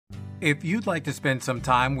If you'd like to spend some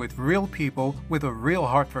time with real people with a real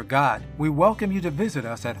heart for God, we welcome you to visit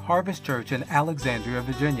us at Harvest Church in Alexandria,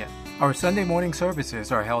 Virginia. Our Sunday morning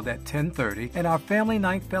services are held at 10:30, and our Family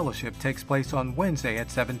Night Fellowship takes place on Wednesday at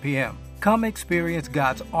 7 p.m. Come experience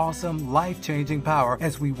God's awesome, life-changing power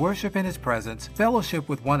as we worship in His presence, fellowship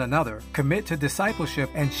with one another, commit to discipleship,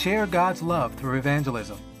 and share God's love through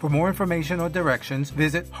evangelism. For more information or directions,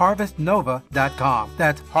 visit harvestnova.com.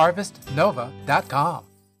 That's harvestnova.com.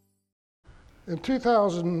 In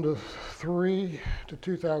 2003 to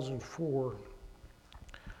 2004,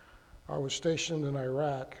 I was stationed in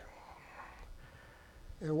Iraq.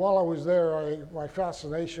 And while I was there, my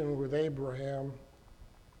fascination with Abraham,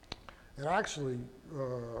 and actually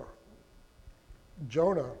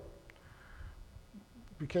Jonah,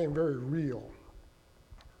 became very real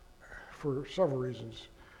for several reasons.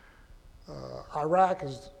 Iraq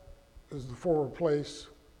is the former place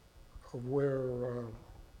of where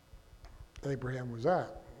Abraham was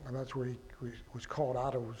at, and that's where he was called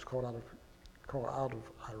out of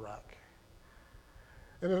Iraq.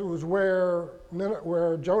 And it was where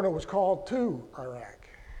Jonah was called to Iraq.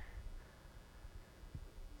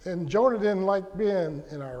 And Jonah didn't like being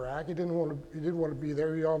in Iraq. He didn't want to be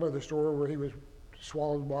there. You all know the story where he was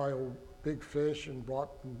swallowed by a big fish and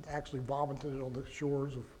actually vomited on the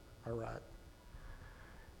shores of Iraq.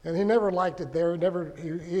 And he never liked it there.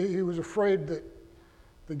 He was afraid that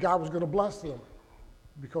God was going to bless them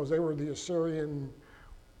because they were the Syrian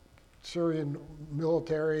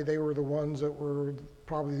military. They were the ones that were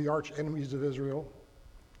probably the arch enemies of Israel.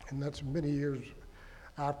 And that's many years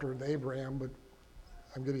after Abraham, but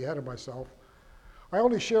I'm getting ahead of myself. I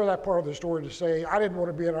only share that part of the story to say I didn't want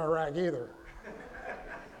to be in Iraq either.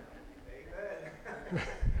 Amen.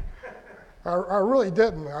 I really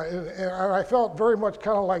didn't. I felt very much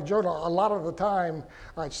kind of like Jonah. A lot of the time,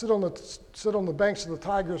 I'd sit on the banks of the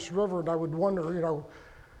Tigris River, and I would wonder,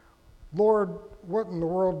 Lord, what in the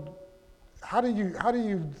world? How do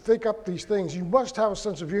you think up these things? You must have a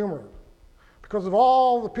sense of humor, because of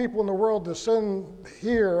all the people in the world to send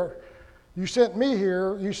here, you sent me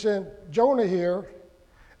here, you sent Jonah here,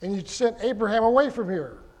 and you sent Abraham away from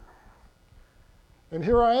here, and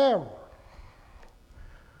here I am.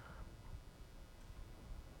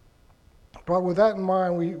 But with that in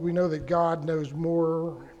mind, we know that God knows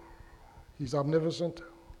more. He's omnipotent.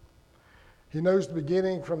 He knows the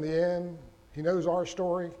beginning from the end. He knows our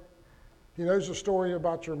story. He knows the story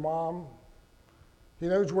about your mom. He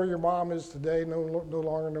knows where your mom is today, no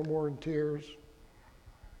longer, no more in tears.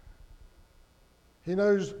 He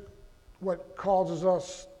knows what causes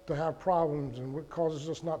us to have problems and what causes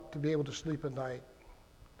us not to be able to sleep at night.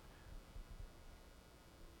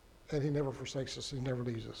 And He never forsakes us. He never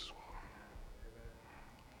leaves us.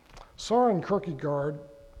 Soren Kierkegaard,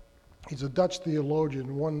 he's a Dutch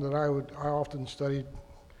theologian, one that I often studied,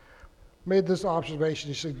 made this observation.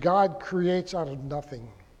 He said, God creates out of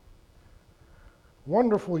nothing.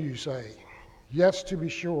 Wonderful, you say. Yes, to be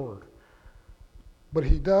sure. But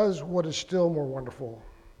He does what is still more wonderful.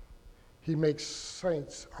 He makes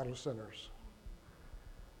saints out of sinners.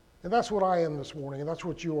 And that's what I am this morning, and that's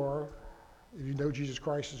what you are. If you know Jesus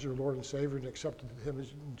Christ as your Lord and Savior and accepted Him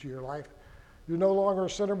into your life, you're no longer a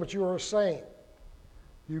sinner, but you are a saint.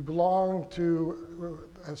 You belong to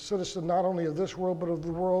a citizen not only of this world, but of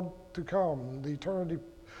the world to come, the eternity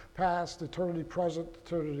past, the eternity present, the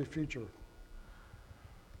eternity future,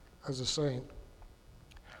 as a saint.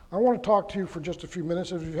 I want to talk to you for just a few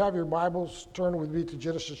minutes. If you have your Bibles, turn with me to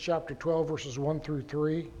Genesis chapter 12, verses 1 through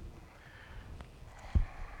 3.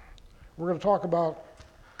 We're going to talk about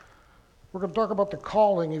the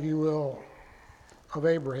calling, if you will, of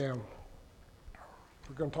Abraham.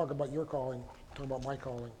 We're going to talk about your calling, talk about my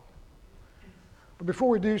calling. But before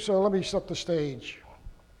we do so, let me set the stage.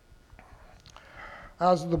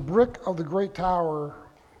 As the brick of the great tower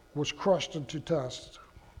was crushed into dust,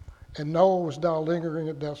 and Noah was now lingering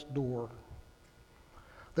at death's door,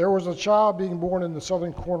 there was a child being born in the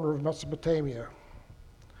southern corner of Mesopotamia.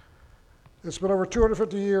 It's been over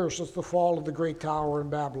 250 years since the fall of the great tower in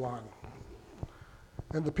Babylon,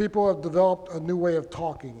 and the people have developed a new way of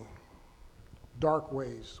talking. Dark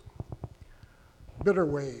ways, bitter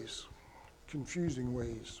ways, confusing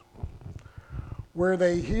ways, where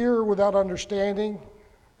they hear without understanding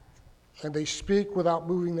and they speak without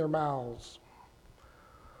moving their mouths.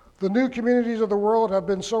 The new communities of the world have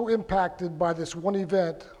been so impacted by this one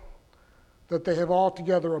event that they have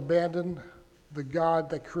altogether abandoned the God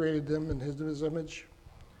that created them in His image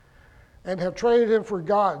and have traded Him for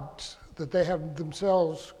gods that they have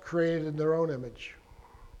themselves created in their own image.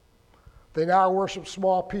 They now worship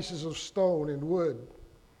small pieces of stone and wood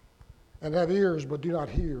and have ears but do not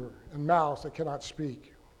hear, and mouths that cannot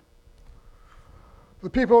speak. The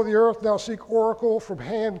people of the earth now seek oracle from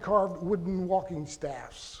hand-carved wooden walking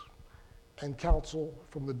staffs and counsel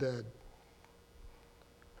from the dead.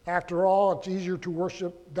 After all, it's easier to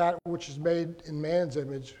worship that which is made in man's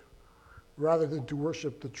image rather than to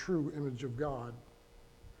worship the true image of God.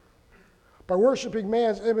 By worshiping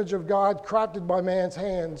man's image of God crafted by man's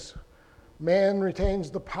hands, man retains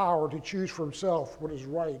the power to choose for himself what is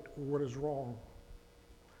right or what is wrong.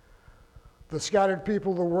 The scattered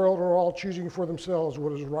people of the world are all choosing for themselves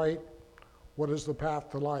what is right, what is the path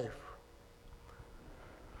to life.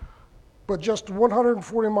 But just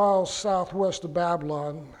 140 miles southwest of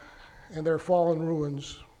Babylon and their fallen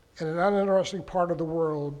ruins, in an uninteresting part of the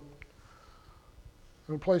world,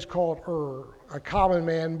 in a place called Ur, a common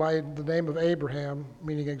man by the name of Abraham,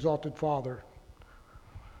 meaning exalted father,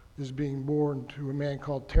 is being born to a man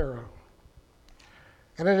called Terah.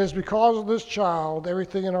 And it is because of this child,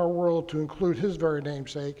 everything in our world, to include his very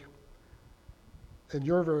namesake, and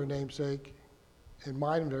your very namesake, and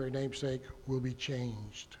my very namesake, will be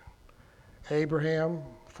changed. Abraham,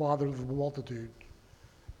 father of the multitude.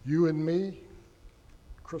 You and me,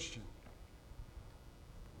 Christian,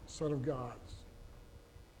 son of God.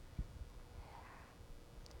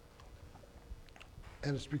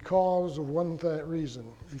 And it's because of one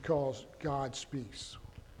reason, because God speaks.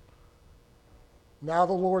 Now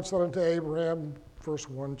the Lord said unto Abraham, verse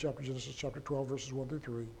 1, Genesis chapter 12, verses 1 through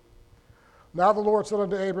 3. Now the Lord said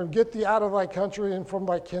unto Abraham, get thee out of thy country and from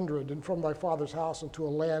thy kindred and from thy father's house into a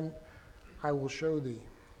land I will show thee,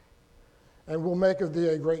 and will make of thee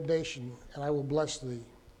a great nation, and I will bless thee,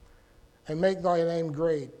 and make thy name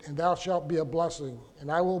great, and thou shalt be a blessing.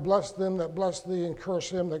 And I will bless them that bless thee, and curse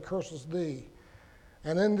him that curses thee.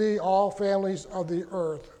 And in thee all families of the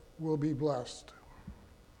earth will be blessed.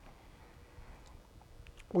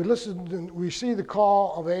 We see the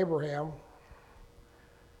call of Abraham.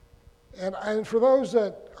 And for those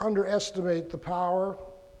that underestimate the power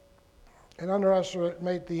and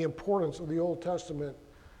underestimate the importance of the Old Testament,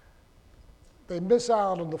 they miss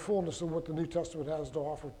out on the fullness of what the New Testament has to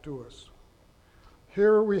offer to us.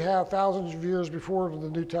 Here we have thousands of years before the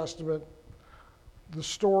New Testament, the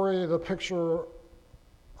story, the picture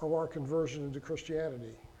of our conversion into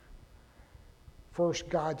Christianity. First,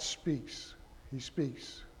 God speaks. He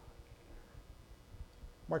speaks.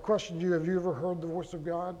 My question to you, have you ever heard the voice of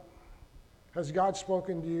God? Has God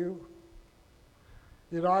spoken to you?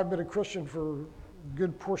 You know, I've been a Christian for a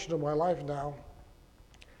good portion of my life now,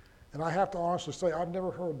 and I have to honestly say I've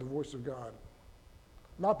never heard the voice of God.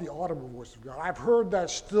 Not the audible voice of God. I've heard that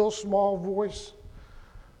still small voice,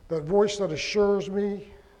 that voice that assures me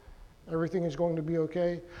everything is going to be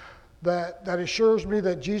okay, that assures me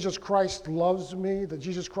that Jesus Christ loves me, that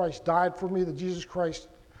Jesus Christ died for me, that Jesus Christ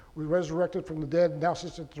was resurrected from the dead and now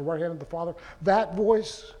sits at the right hand of the Father. That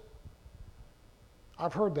voice,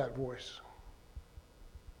 I've heard that voice.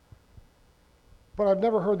 But I've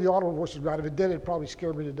never heard the audible voice of God. If it did, it'd probably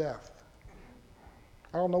scare me to death.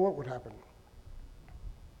 I don't know what would happen.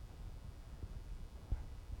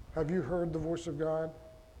 Have you heard the voice of God?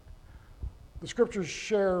 The scriptures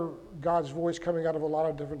share God's voice coming out of a lot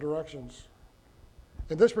of different directions.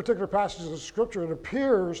 In this particular passage of the scripture, it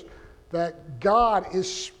appears that God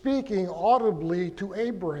is speaking audibly to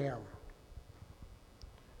Abraham.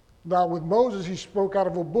 Now, with Moses, he spoke out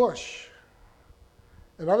of a bush.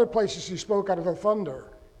 In other places, he spoke out of the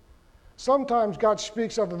thunder. Sometimes God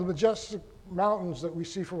speaks out of the majestic mountains that we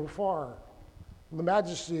see from afar, the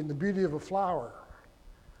majesty and the beauty of a flower.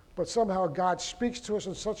 But somehow God speaks to us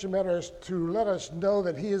in such a manner as to let us know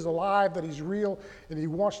that he is alive, that he's real, and he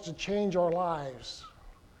wants to change our lives.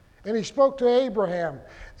 And he spoke to Abraham.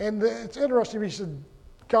 And it's interesting, he said,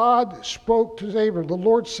 God spoke to Abraham. The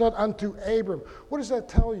Lord said unto Abram. What does that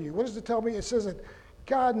tell you? What does it tell me? It says that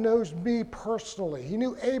God knows me personally. He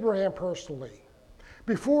knew Abraham personally.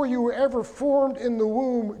 Before you were ever formed in the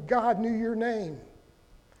womb, God knew your name.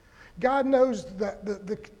 God knows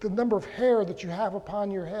the number of hair that you have upon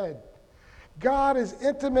your head. God is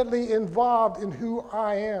intimately involved in who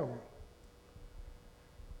I am.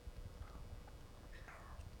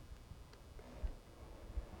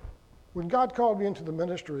 When God called me into the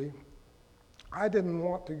ministry, I didn't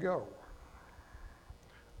want to go.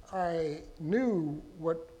 I knew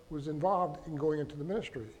what was involved in going into the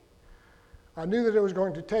ministry. I knew that it was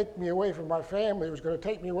going to take me away from my family. It was going to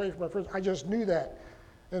take me away from my friends. I just knew that.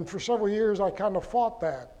 And for several years, I kind of fought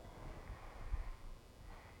that.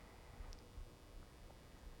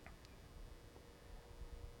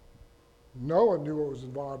 Noah knew what was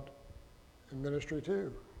involved in ministry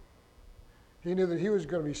too. He knew that he was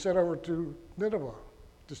going to be sent over to Nineveh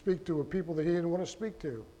to speak to people that he didn't want to speak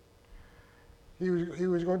to. He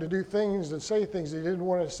was going to do things and say things he didn't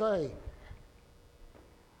want to say.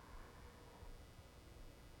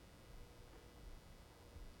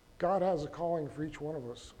 God has a calling for each one of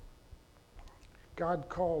us. God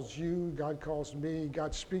calls you, God calls me,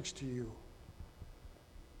 God speaks to you.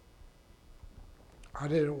 I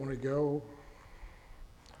didn't want to go.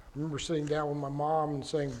 I remember sitting down with my mom and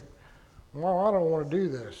saying, Mom, I don't want to do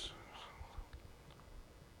this.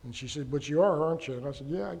 And she said, but you are, aren't you? And I said,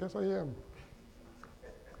 yeah, I guess I am.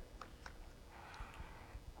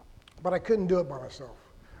 But I couldn't do it by myself.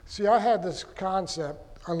 See, I had this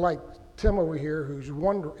concept, unlike Tim over here, he's a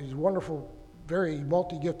wonderful, very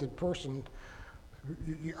multi-gifted person.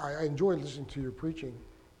 I enjoy listening to your preaching.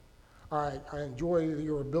 I enjoy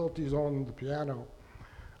your abilities on the piano.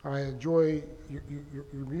 I enjoy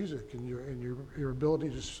your music and your ability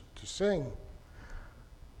to sing.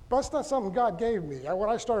 But that's not something God gave me. When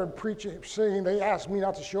I started preaching, singing, they asked me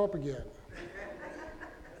not to show up again.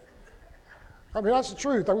 I mean, that's the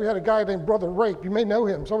truth. We had a guy named Brother Rake. You may know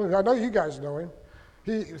him. Some of you, I know you guys know him.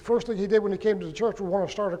 The first thing he did when he came to the church was want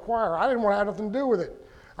to start a choir. I didn't want to have nothing to do with it.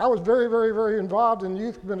 I was very, very, very involved in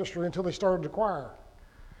youth ministry until they started the choir.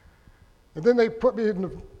 And then they put me in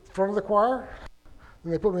the front of the choir.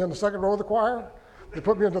 Then they put me on the second row of the choir. They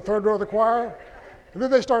put me in the third row of the choir. And then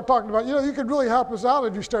they started talking about, you could really help us out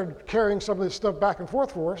if you started carrying some of this stuff back and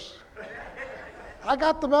forth for us. I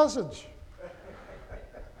got the message.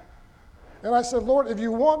 And I said, Lord, if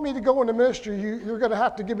you want me to go into ministry, you're going to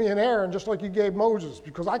have to give me an Aaron just like you gave Moses,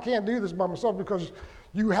 because I can't do this by myself, because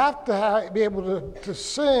you have to be able to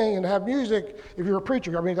sing and have music if you're a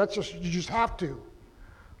preacher. I mean, you just have to.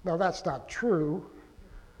 Now, that's not true,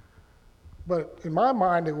 but in my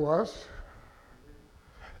mind it was.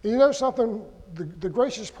 And you know something? The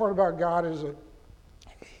gracious part about God is that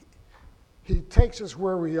he takes us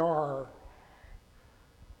where we are,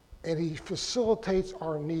 and he facilitates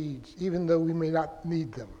our needs, even though we may not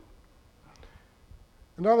need them.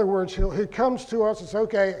 In other words, he comes to us and says,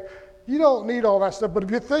 okay, you don't need all that stuff, but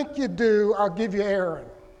if you think you do, I'll give you Aaron.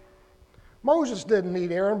 Moses didn't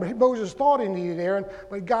need Aaron, but Moses thought he needed Aaron,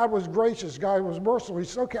 but God was gracious, God was merciful. He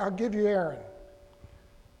said, okay, I'll give you Aaron.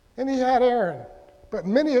 And he had Aaron. But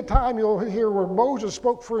many a time you'll hear where Moses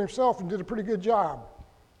spoke for himself and did a pretty good job.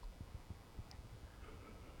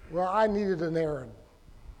 Well, I needed an Aaron.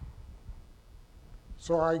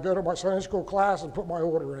 So I go to my Sunday school class and put my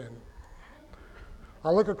order in.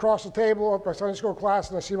 I look across the table at my Sunday school class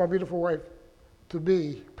and I see my beautiful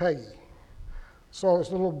wife-to-be, Peggy. So this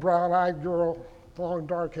little brown-eyed girl, long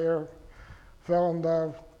dark hair, fell in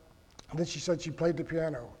love. And then she said she played the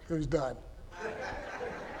piano. It was done.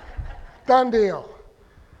 Done deal.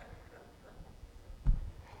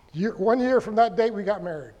 1 year from that date, we got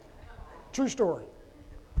married. True story.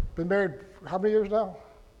 Been married how many years now?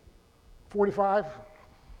 45?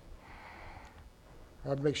 I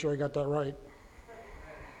had to make sure I got that right.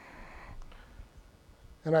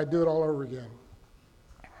 And I'd do it all over again.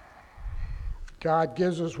 God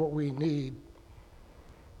gives us what we need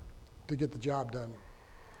to get the job done.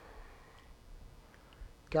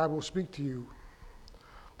 God will speak to you.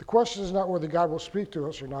 The question is not whether God will speak to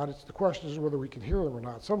us or not. The question is whether we can hear him or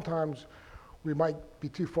not. Sometimes we might be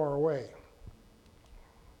too far away.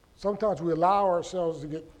 Sometimes we allow ourselves to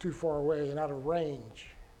get too far away and out of range.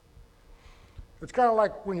 It's kind of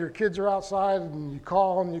like when your kids are outside and you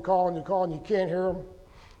call and you call and you call and you can't hear them.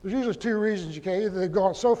 There's usually two reasons you can't. Either they've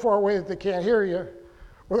gone so far away that they can't hear you,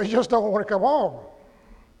 or they just don't want to come home.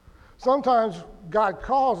 Sometimes God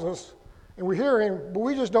calls us and we hear him, but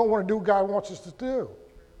we just don't want to do what God wants us to do.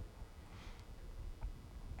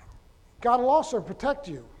 God will also protect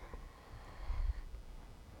you.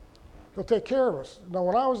 He'll take care of us. Now,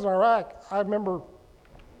 when I was in Iraq, I remember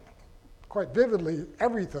quite vividly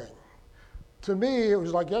everything. To me, it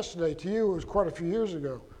was like yesterday. To you, it was quite a few years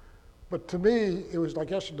ago. But to me, it was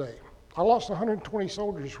like yesterday. I lost 120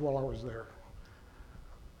 soldiers while I was there.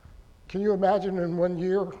 Can you imagine in 1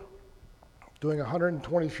 year doing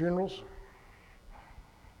 120 funerals?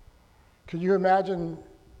 Can you imagine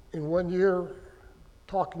in 1 year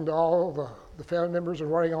talking to all the family members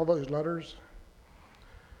and writing all those letters?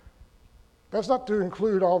 That's not to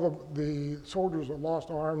include all the soldiers that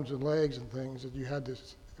lost arms and legs and things that you had to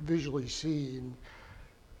visually see. And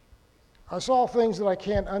I saw things that I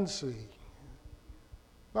can't unsee.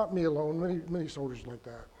 Not me alone, many soldiers like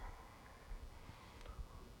that.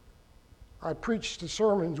 I preached the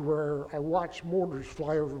sermons where I watched mortars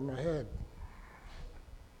fly over my head.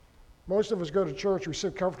 Most of us go to church, we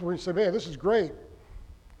sit comfortably and say, man, this is great.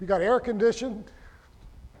 We got air conditioned.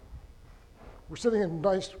 We're sitting in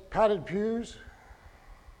nice padded pews.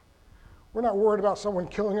 We're not worried about someone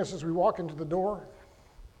killing us as we walk into the door.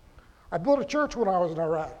 I built a church when I was in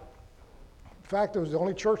Iraq. In fact, it was the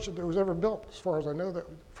only church that was ever built, as far as I know, that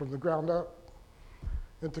from the ground up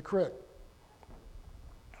in Tikrit.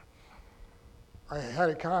 I had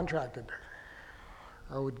it contracted.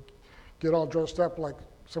 I would get all dressed up like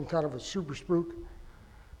some kind of a super spook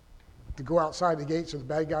to go outside the gate so the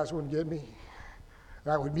bad guys wouldn't get me.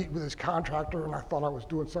 And I would meet with this contractor, and I thought I was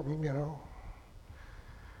doing something,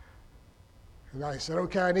 And I said,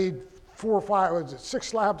 okay, I need 6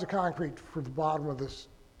 slabs of concrete for the bottom of this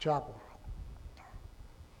chapel.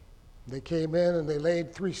 They came in and they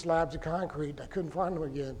laid 3 slabs of concrete. I couldn't find them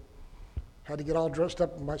again. Had to get all dressed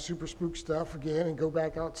up in my super spook stuff again and go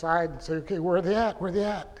back outside and say, okay, where are they at? Where are they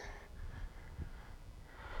at?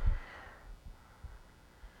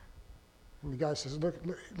 And the guy says,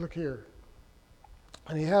 look here.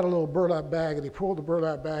 And he had a little burlap bag, and he pulled the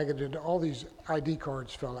burlap bag, and all these ID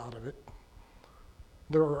cards fell out of it.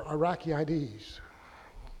 There were Iraqi IDs.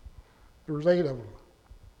 There was 8 of them.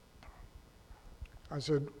 I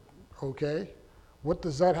said, okay, what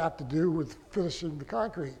does that have to do with finishing the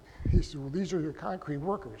concrete? He said, well, these are your concrete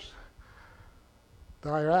workers. The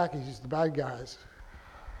Iraqis, the bad guys,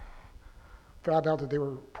 found out that they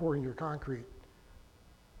were pouring your concrete.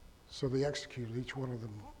 So they executed each one of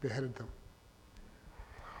them, beheaded them.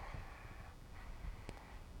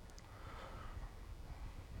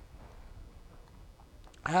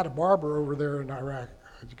 I had a barber over there in Iraq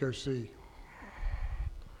to go see.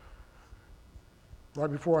 Right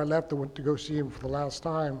before I left, I went to go see him for the last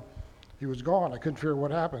time. He was gone. I couldn't figure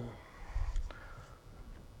what happened.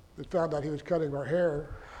 They found out he was cutting our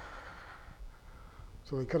hair,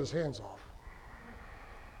 so they cut his hands off.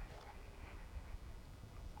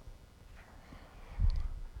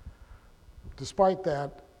 Despite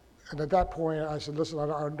that, and at that point, I said, listen,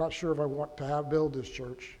 I'm not sure if I want to build this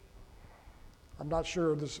church. I'm not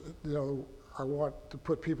sure this, I want to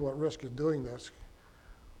put people at risk in doing this.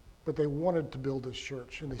 But they wanted to build this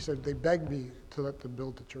church, and they begged me to let them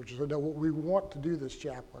build the church. I said, no, we want to do this,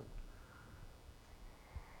 Chaplain.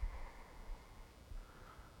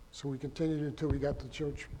 So we continued until we got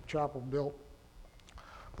the chapel built.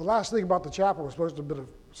 The last thing about the chapel was supposed to have been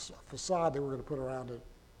a facade they were going to put around it.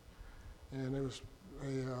 And it was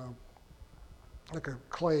like a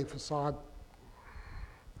clay facade.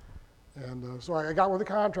 And so I got with the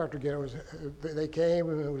contractor again. They came,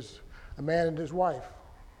 and it was a man and his wife.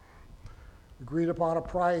 Agreed upon a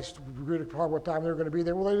price, agreed upon what time they were going to be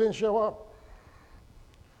there. Well, they didn't show up.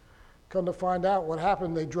 Come to find out what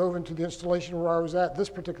happened, they drove into the installation where I was at this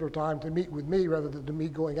particular time to meet with me rather than me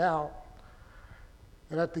going out.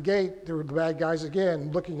 And at the gate, there were the bad guys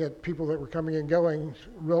again, looking at people that were coming and going,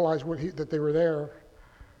 realized that they were there,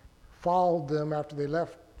 followed them after they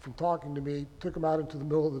left from talking to me, took them out into the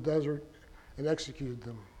middle of the desert, and executed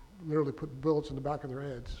them. Literally put bullets in the back of their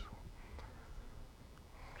heads.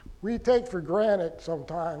 We take for granted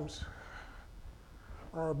sometimes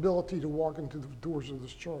our ability to walk into the doors of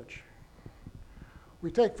this church.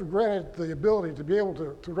 We take for granted the ability to be able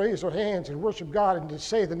to raise our hands and worship God and to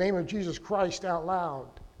say the name of Jesus Christ out loud.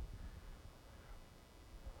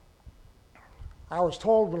 I was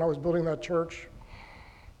told when I was building that church,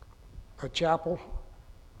 that chapel,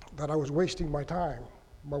 that I was wasting my time.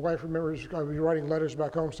 My wife remembers I was writing letters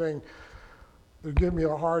back home saying they're giving me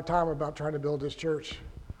a hard time about trying to build this church.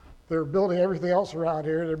 They're building everything else around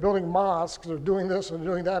here. They're building mosques. They're doing this and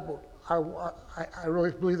doing that. But I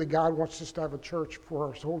really believe that God wants us to have a church for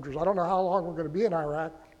our soldiers. I don't know how long we're going to be in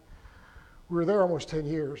Iraq. We were there almost 10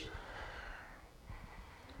 years.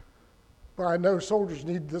 But I know soldiers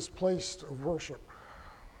need this place of worship.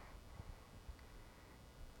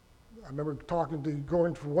 I remember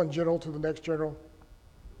going from one general to the next general.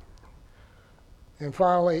 And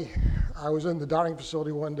finally, I was in the dining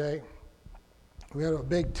facility one day. We had a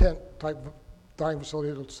big tent type dining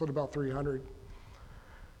facility that stood about 300.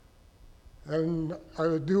 And I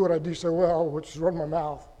would do what I do so well, which is run my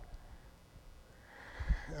mouth.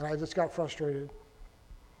 And I just got frustrated.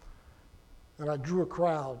 And I drew a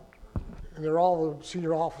crowd. And they're all the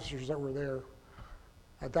senior officers that were there.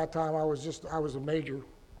 At that time, I was a major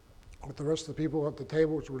with the rest of the people at the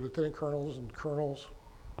table, which were lieutenant colonels and colonels.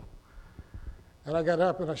 And I got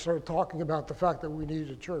up and I started talking about the fact that we needed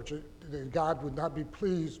a church. That God would not be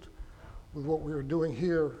pleased with what we were doing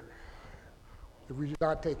here if we did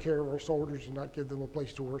not take care of our soldiers and not give them a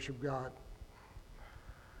place to worship God.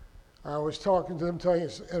 I was talking to them, telling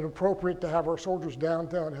it's inappropriate to have our soldiers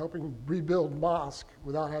downtown helping rebuild mosques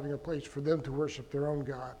without having a place for them to worship their own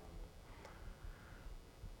God.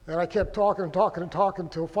 And I kept talking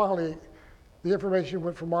until finally the information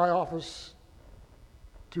went from my office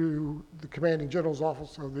to the commanding general's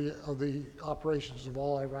office of the operations of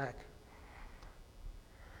all Iraq.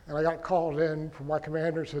 And I got called in from my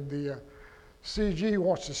commander, said, the CG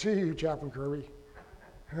wants to see you, Chaplain Kirby.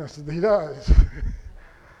 And I said, he does.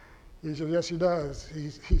 He said, yes, he does.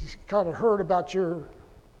 He's kind of heard about your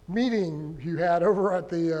meeting you had over at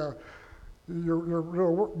the, your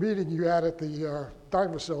little meeting you had at the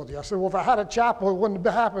dining facility. I said, well, if I had a chapel, it wouldn't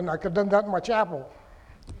have happened. I could have done that in my chapel.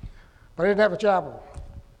 But I didn't have a chapel.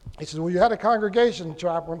 He said, well, you had a congregation,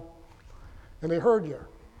 Chaplain, and they heard you.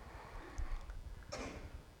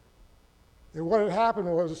 And what had happened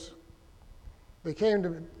was they came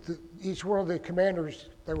to each one of the commanders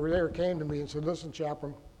that were there came to me and said, listen,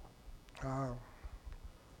 Chaplain,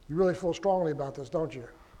 you really feel strongly about this, don't you?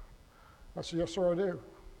 I said, yes, sir, I do.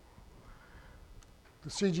 The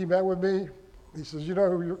CG met with me. He says, you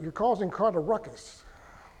know, you're causing quite a ruckus.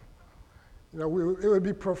 You know, it would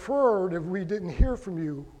be preferred if we didn't hear from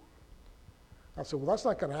you. I said, well, that's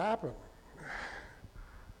not going to happen.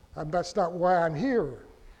 That's not why I'm here.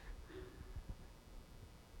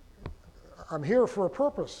 I'm here for a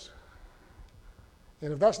purpose.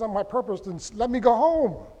 And if that's not my purpose, then let me go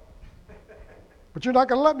home. But you're not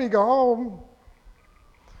going to let me go home.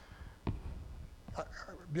 To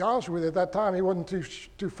be honest with you, at that time, he wasn't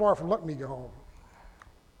too far from letting me go home.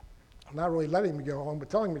 Not really letting me go home, but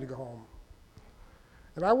telling me to go home.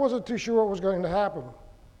 And I wasn't too sure what was going to happen.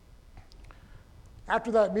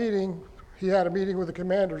 After that meeting, he had a meeting with the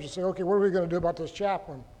commanders to say, okay, what are we going to do about this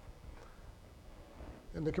chaplain?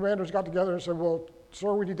 And the commanders got together and said, well,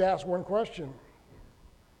 sir, we need to ask one question.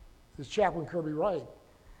 Is Chaplain Kirby right?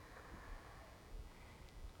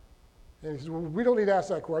 And he said, well, we don't need to ask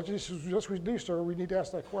that question. He says, yes, we do, sir. We need to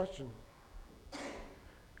ask that question.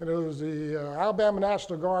 And it was the Alabama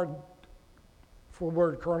National Guard full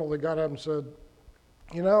bird colonel that got up and said,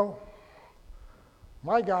 you know,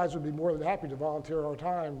 my guys would be more than happy to volunteer our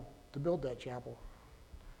time to build that chapel.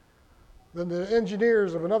 Then the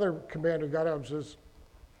engineers of another commander got up and says,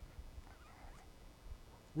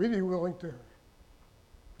 we'd be willing to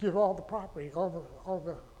give all the property, all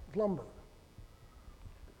the lumber.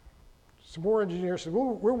 Some more engineers said,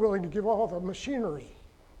 well, we're willing to give all the machinery.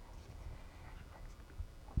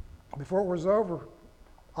 Before it was over,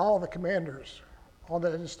 all the commanders on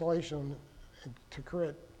that installation to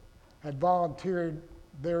Crit had volunteered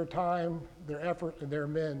their time, their effort, and their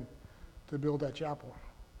men to build that chapel.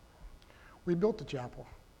 We built the chapel.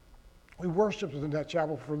 We worshiped in that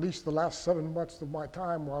chapel for at least the last 7 months of my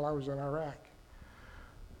time while I was in Iraq.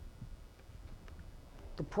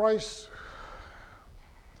 The price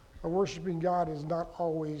of worshiping God is not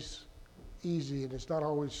always easy, and it's not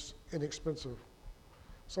always inexpensive.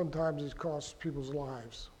 Sometimes it costs people's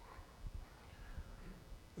lives.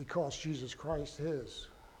 It cost Jesus Christ his.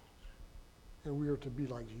 And we are to be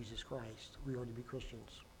like Jesus Christ. We are to be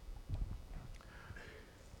Christians.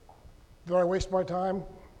 Did I waste my time?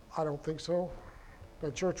 I don't think so.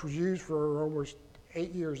 The church was used for almost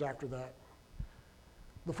 8 years after that.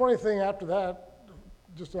 The funny thing after that,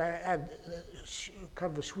 just to add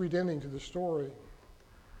kind of a sweet ending to the story,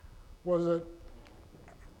 was that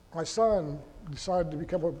my son decided to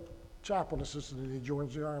become a chaplain assistant and he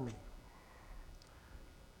joins the Army.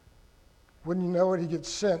 Wouldn't you know it, he gets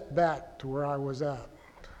sent back to where I was at.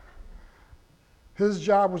 His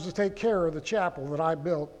job was to take care of the chapel that I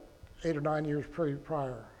built 8 or 9 years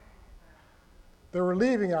prior. They were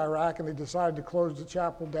leaving Iraq and they decided to close the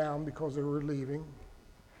chapel down because they were leaving.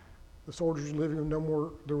 The soldiers were leaving,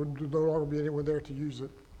 there would no longer be anyone there to use it.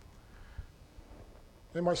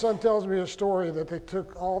 And my son tells me a story that they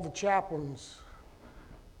took all the chaplains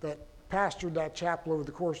that pastored that chapel over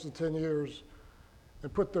the course of 10 years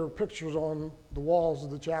and put their pictures on the walls of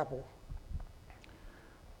the chapel.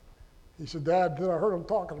 He said, Dad, I heard them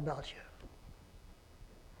talking about you.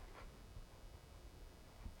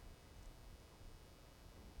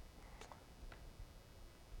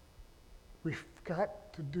 We've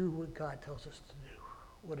got to do what God tells us to do,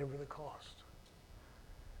 whatever the cost.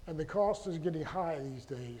 And the cost is getting high these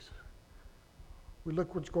days. We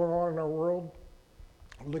look what's going on in our world.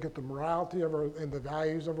 We look at the morality of and the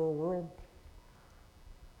values of our world.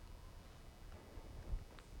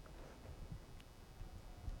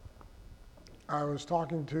 I was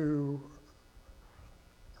talking to,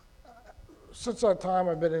 since that time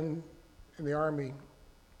I've been in the Army,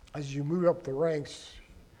 as you move up the ranks,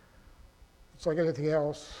 it's like anything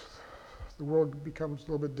else. The world becomes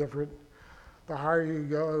a little bit different. The higher you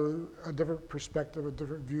go, a different perspective, a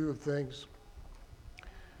different view of things.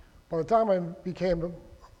 By the time I became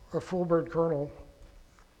a full bird colonel,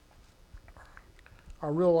 I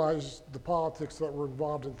realized the politics that were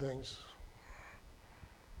involved in things.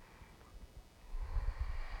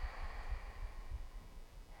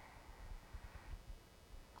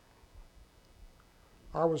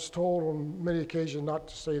 I was told on many occasions not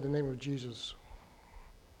to say the name of Jesus.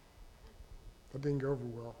 That didn't go over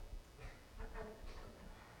well.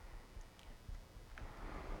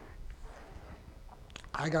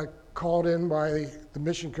 I got called in by the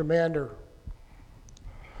mission commander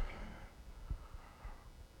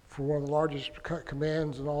for one of the largest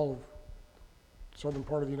commands in all of the southern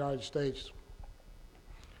part of the United States,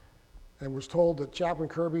 and was told that Chaplain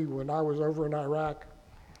Kirby, when I was over in Iraq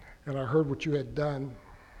and I heard what you had done,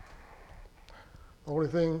 the only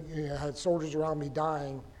thing, I had soldiers around me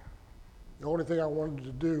dying, the only thing I wanted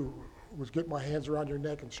to do was get my hands around your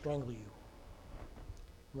neck and strangle you.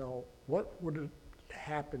 Now, what would have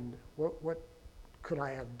happened? What could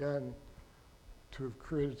I have done to have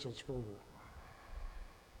created such fervor?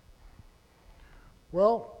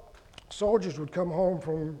 Well, soldiers would come home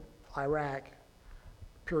from Iraq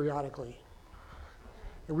periodically,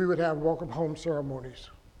 and we would have welcome home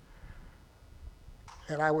ceremonies.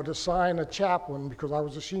 And I would assign a chaplain, because I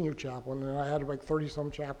was a senior chaplain, and I had like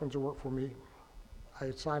 30-some chaplains that worked for me. I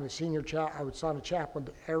would assign a chaplain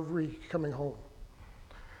to every coming home.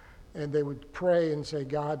 And they would pray and say,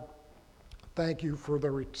 God, thank you for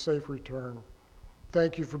the safe return.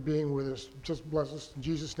 Thank you for being with us. Just bless us. In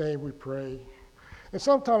Jesus' name we pray. And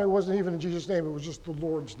sometimes it wasn't even in Jesus' name, it was just the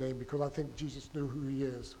Lord's name, because I think Jesus knew who he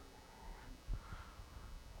is.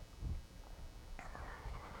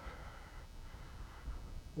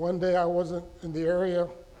 One day I wasn't in the area,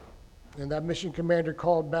 and that mission commander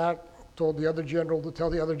called back, told the other general to tell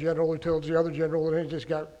the other general, who told the other general, and it just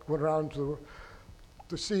went around to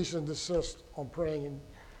cease and desist on praying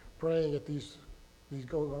at these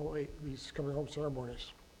coming home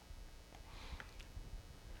ceremonies.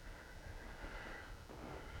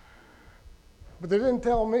 But they didn't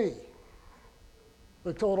tell me.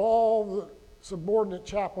 They told all the subordinate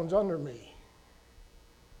chaplains under me.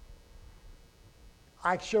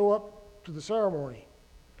 I show up to the ceremony,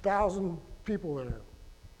 1,000 people there,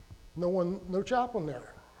 no chaplain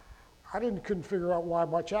there. I couldn't figure out why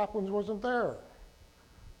my chaplain wasn't there.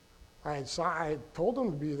 I told them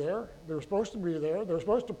to be there. They were supposed to be there. They were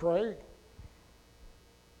supposed to pray. It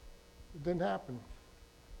didn't happen.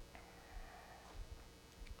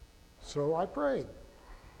 So I prayed.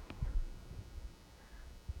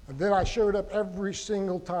 And then I showed up every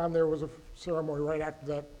single time there was a ceremony right after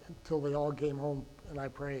that until they all came home and I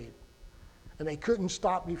prayed. And they couldn't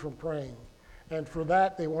stop me from praying. And for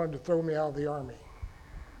that, they wanted to throw me out of the army.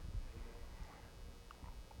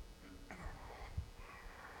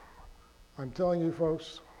 I'm telling you,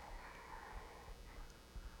 folks,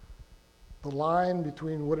 the line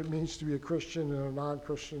between what it means to be a Christian and a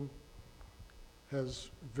non-Christian has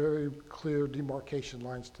very clear demarcation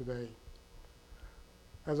lines today.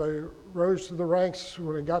 As I rose to the ranks,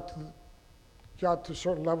 when I got to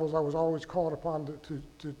certain levels, I was always called upon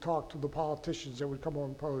to talk to the politicians that would come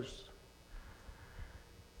on post.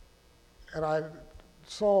 And I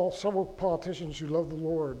saw several politicians who loved the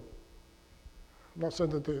Lord. I'm not saying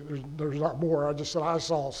that there's not more. I just said I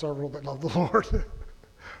saw several that love the Lord.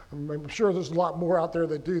 I'm sure there's a lot more out there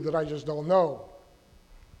that do that I just don't know.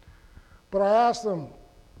 But I asked them,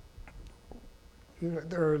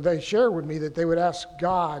 they shared with me that they would ask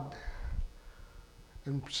God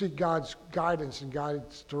and seek God's guidance and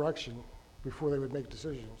God's direction before they would make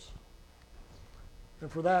decisions.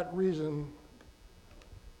 And for that reason,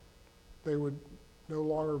 they would no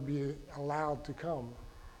longer be allowed to come.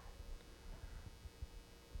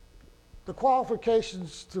 The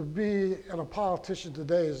qualifications to be a politician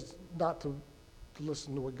today is not to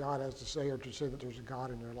listen to what God has to say or to say that there's a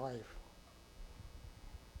God in your life.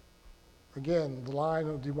 Again, the line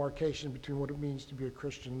of demarcation between what it means to be a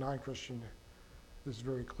Christian and non-Christian is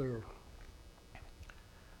very clear.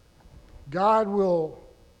 God will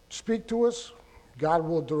speak to us. God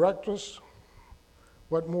will direct us.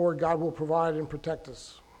 What more, God will provide and protect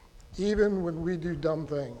us, even when we do dumb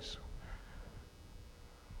things.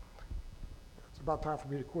 It's about time for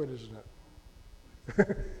me to quit, isn't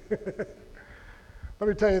it? Let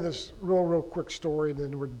me tell you this real quick story, and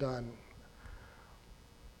then we're done.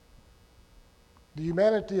 The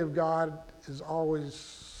humanity of God is always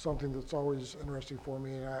something that's always interesting for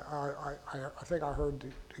me. And I think I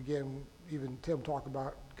heard, again, even Tim talk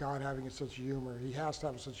about God having a sense of humor. He has to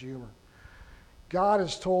have a sense of humor.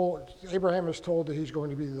 Abraham is told that he's going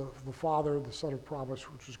to be the father of the son of promise,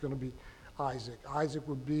 which is going to be Isaac. Isaac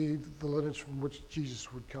would be the lineage from which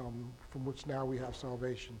Jesus would come, from which now we have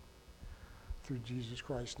salvation through Jesus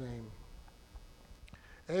Christ's name.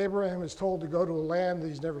 Abraham is told to go to a land that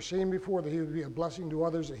he's never seen before, that he would be a blessing to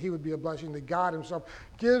others, that he would be a blessing, that God himself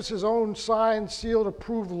gives his own signed, sealed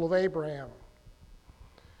approval of Abraham.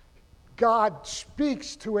 God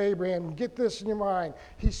speaks to Abraham. Get this in your mind.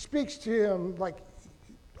 He speaks to him like,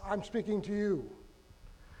 I'm speaking to you.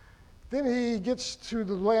 Then he gets to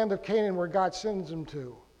the land of Canaan where God sends him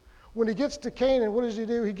to. When he gets to Canaan, what does he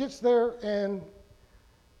do? He gets there and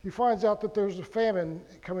he finds out that there's a famine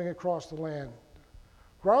coming across the land.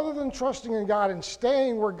 Rather than trusting in God and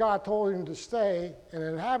staying where God told him to stay and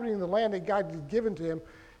inhabiting the land that God had given to him,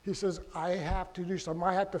 he says, I have to do something.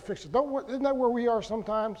 I have to fix it. Isn't that where we are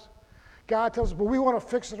sometimes? God tells us, but we want to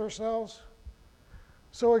fix it ourselves.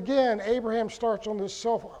 So again, Abraham starts on this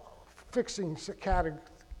self-fixing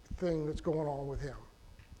thing that's going on with him.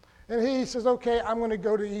 And he says, okay, I'm going to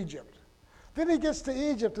go to Egypt. Then he gets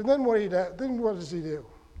to Egypt, and then what does he do?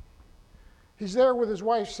 He's there with his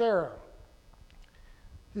wife, Sarah.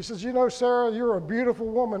 He says, you know, Sarah, you're a beautiful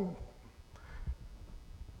woman.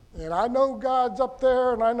 And I know God's up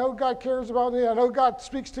there, and I know God cares about me. I know God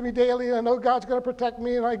speaks to me daily, and I know God's going to protect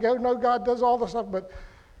me, and I know God does all this stuff, but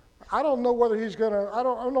I don't know whether he's going to, I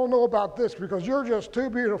don't know about this because you're just too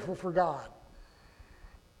beautiful for God.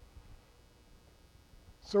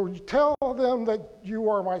 So you tell them that you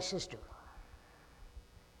are my sister.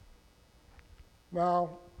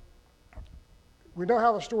 Now, we know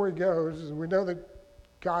how the story goes, and we know that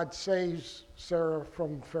God saves Sarah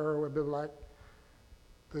from Pharaoh Abimelech,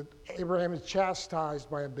 that Abraham is chastised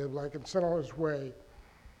by Abimelech and sent on his way.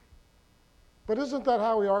 But isn't that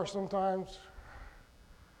how we are sometimes?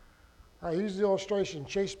 I use the illustration,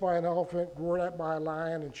 chased by an elephant, roared at by a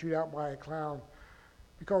lion, and chewed out by a clown.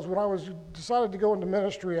 Because when I decided to go into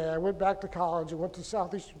ministry, I went back to college. I went to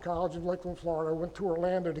Southeastern College in Lakeland, Florida. I went to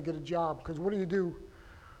Orlando to get a job. Because what do you do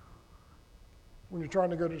when you're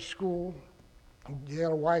trying to go to school? You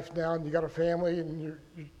got a wife now, and you got a family, and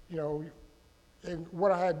and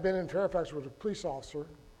what I had been in Fairfax was a police officer.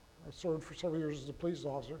 I served for several years as a police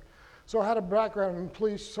officer. So I had a background in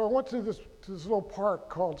police. So I went to this little park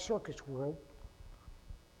called Circus World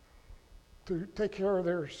to take care of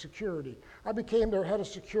their security. I became their head of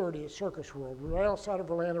security at Circus World, right outside of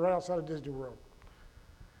Orlando, right outside of Disney World.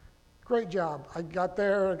 Great job. I got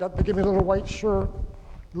there, I got to give me a little white shirt,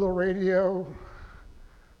 a little radio.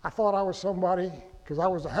 I thought I was somebody because I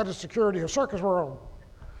was the head of security of Circus World.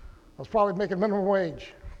 I was probably making minimum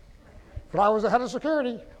wage, but I was the head of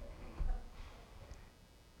security.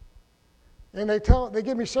 And they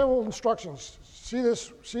give me several instructions. See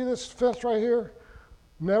this fence right here?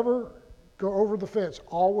 Never go over the fence.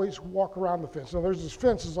 Always walk around the fence. Now there's this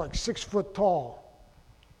fence that's like 6 foot tall.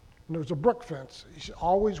 And there's a brick fence. You should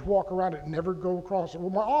always walk around it, never go across it. Well,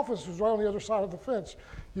 my office was right on the other side of the fence.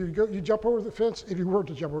 You jump over the fence. If you were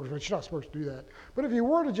to jump over the fence, you're not supposed to do that. But if you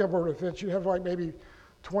were to jump over the fence, you'd have like maybe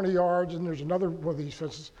 20 yards, and there's another one of these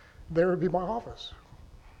fences. There would be my office.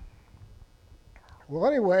 Well,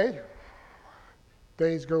 anyway,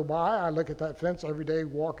 days go by. I look at that fence every day,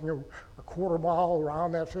 walking a quarter mile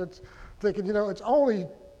around that fence, thinking, it's only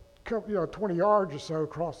 20 yards or so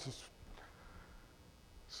across this.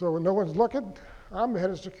 So when no one's looking, I'm the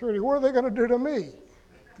head of security. What are they going to do to me?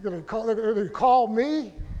 They're going to call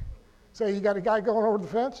me, say, you got a guy going over the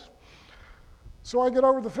fence? So I get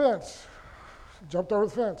over the fence, jumped over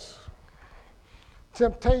the fence.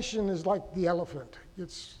 Temptation is like the elephant.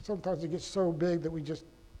 Sometimes it gets so big that we just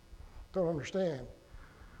don't understand.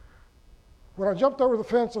 When I jumped over the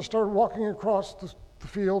fence, I started walking across the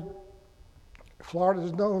field. Florida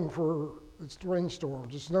is known for its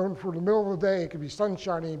rainstorms. It's known for the middle of the day. It can be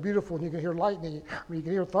sunshiny and beautiful, and you can hear lightning, you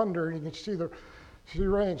can hear thunder, and you can see the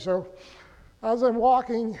rain. So as I'm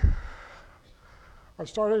walking, I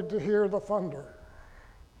started to hear the thunder.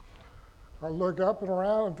 I look up and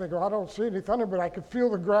around and think, I don't see any thunder, but I could feel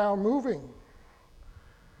the ground moving.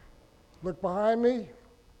 Look behind me.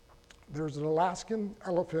 There's an Alaskan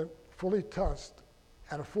elephant, fully tusked,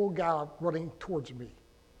 at a full gallop, running towards me.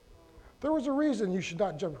 There was a reason you should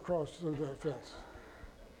not jump across the fence.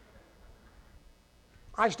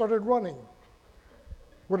 I started running.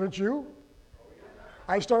 Wouldn't you?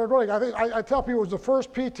 I started running. I tell people it was the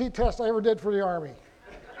first PT test I ever did for the Army.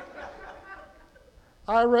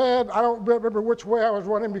 I ran. I don't remember which way I was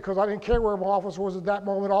running because I didn't care where my office was at that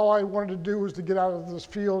moment. All I wanted to do was to get out of this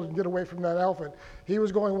field and get away from that elephant. He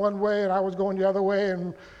was going one way and I was going the other way,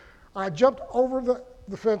 and I jumped over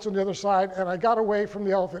the fence on the other side, and I got away from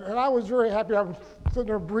the elephant. And I was very happy. I was sitting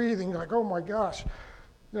there breathing, like, oh my gosh,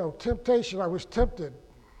 temptation. I was tempted.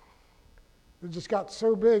 It just got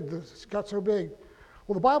so big.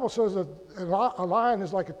 Well, the Bible says that a lion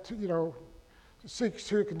is like seeks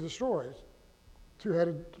who it can destroy.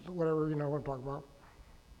 Two-headed, whatever, what I'm talking about.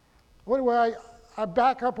 Well, anyway, I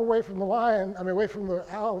back up away from away from the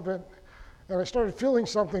elephant, and I started feeling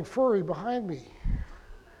something furry behind me.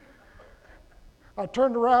 I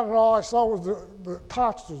turned around and all I saw was the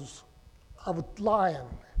tonsils of a lion,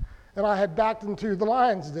 and I had backed into the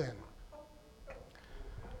lion's den.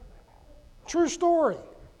 True story.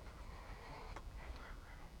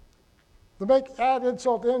 To add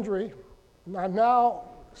insult to injury, I'm now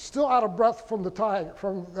still out of breath from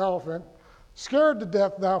the elephant, scared to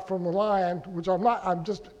death now from the lion, which I'm not. I'm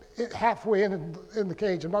just halfway in the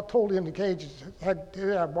cage. I'm not totally in the cage. It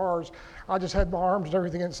had bars. I just had my arms and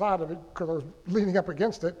everything inside of it because I was leaning up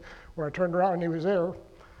against it when I turned around and he was there.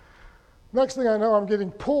 Next thing I know, I'm getting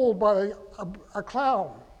pulled by a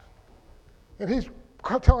clown, and he's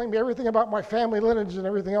telling me everything about my family lineage and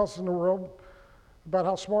everything else in the world, about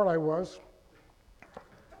how smart I was.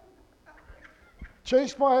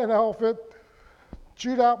 Chased by an elephant,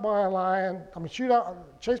 chewed out by a lion.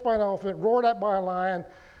 Chased by an elephant, roared at by a lion,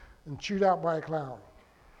 and chewed out by a clown.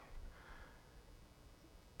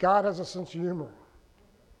 God has a sense of humor.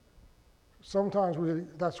 Sometimes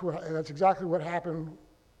that's exactly what happened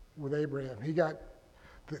with Abraham.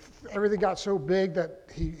 Everything got so big that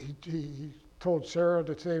he told Sarah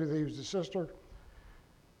to say that he was the sister.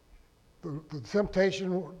 The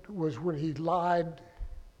temptation was when he lied.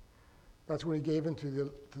 That's when he gave in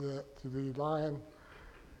to the lion.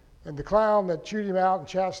 And the clown that chewed him out and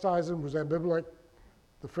chastised him was Abimelech,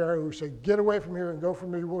 the Pharaoh, who said, "Get away from here and go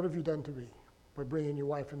from me. What have you done to me by bringing your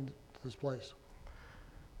wife into this place?"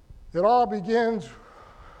 It all begins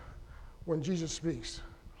when Jesus speaks.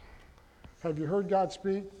 Have you heard God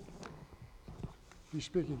speak? He's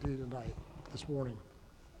speaking to you tonight, this morning.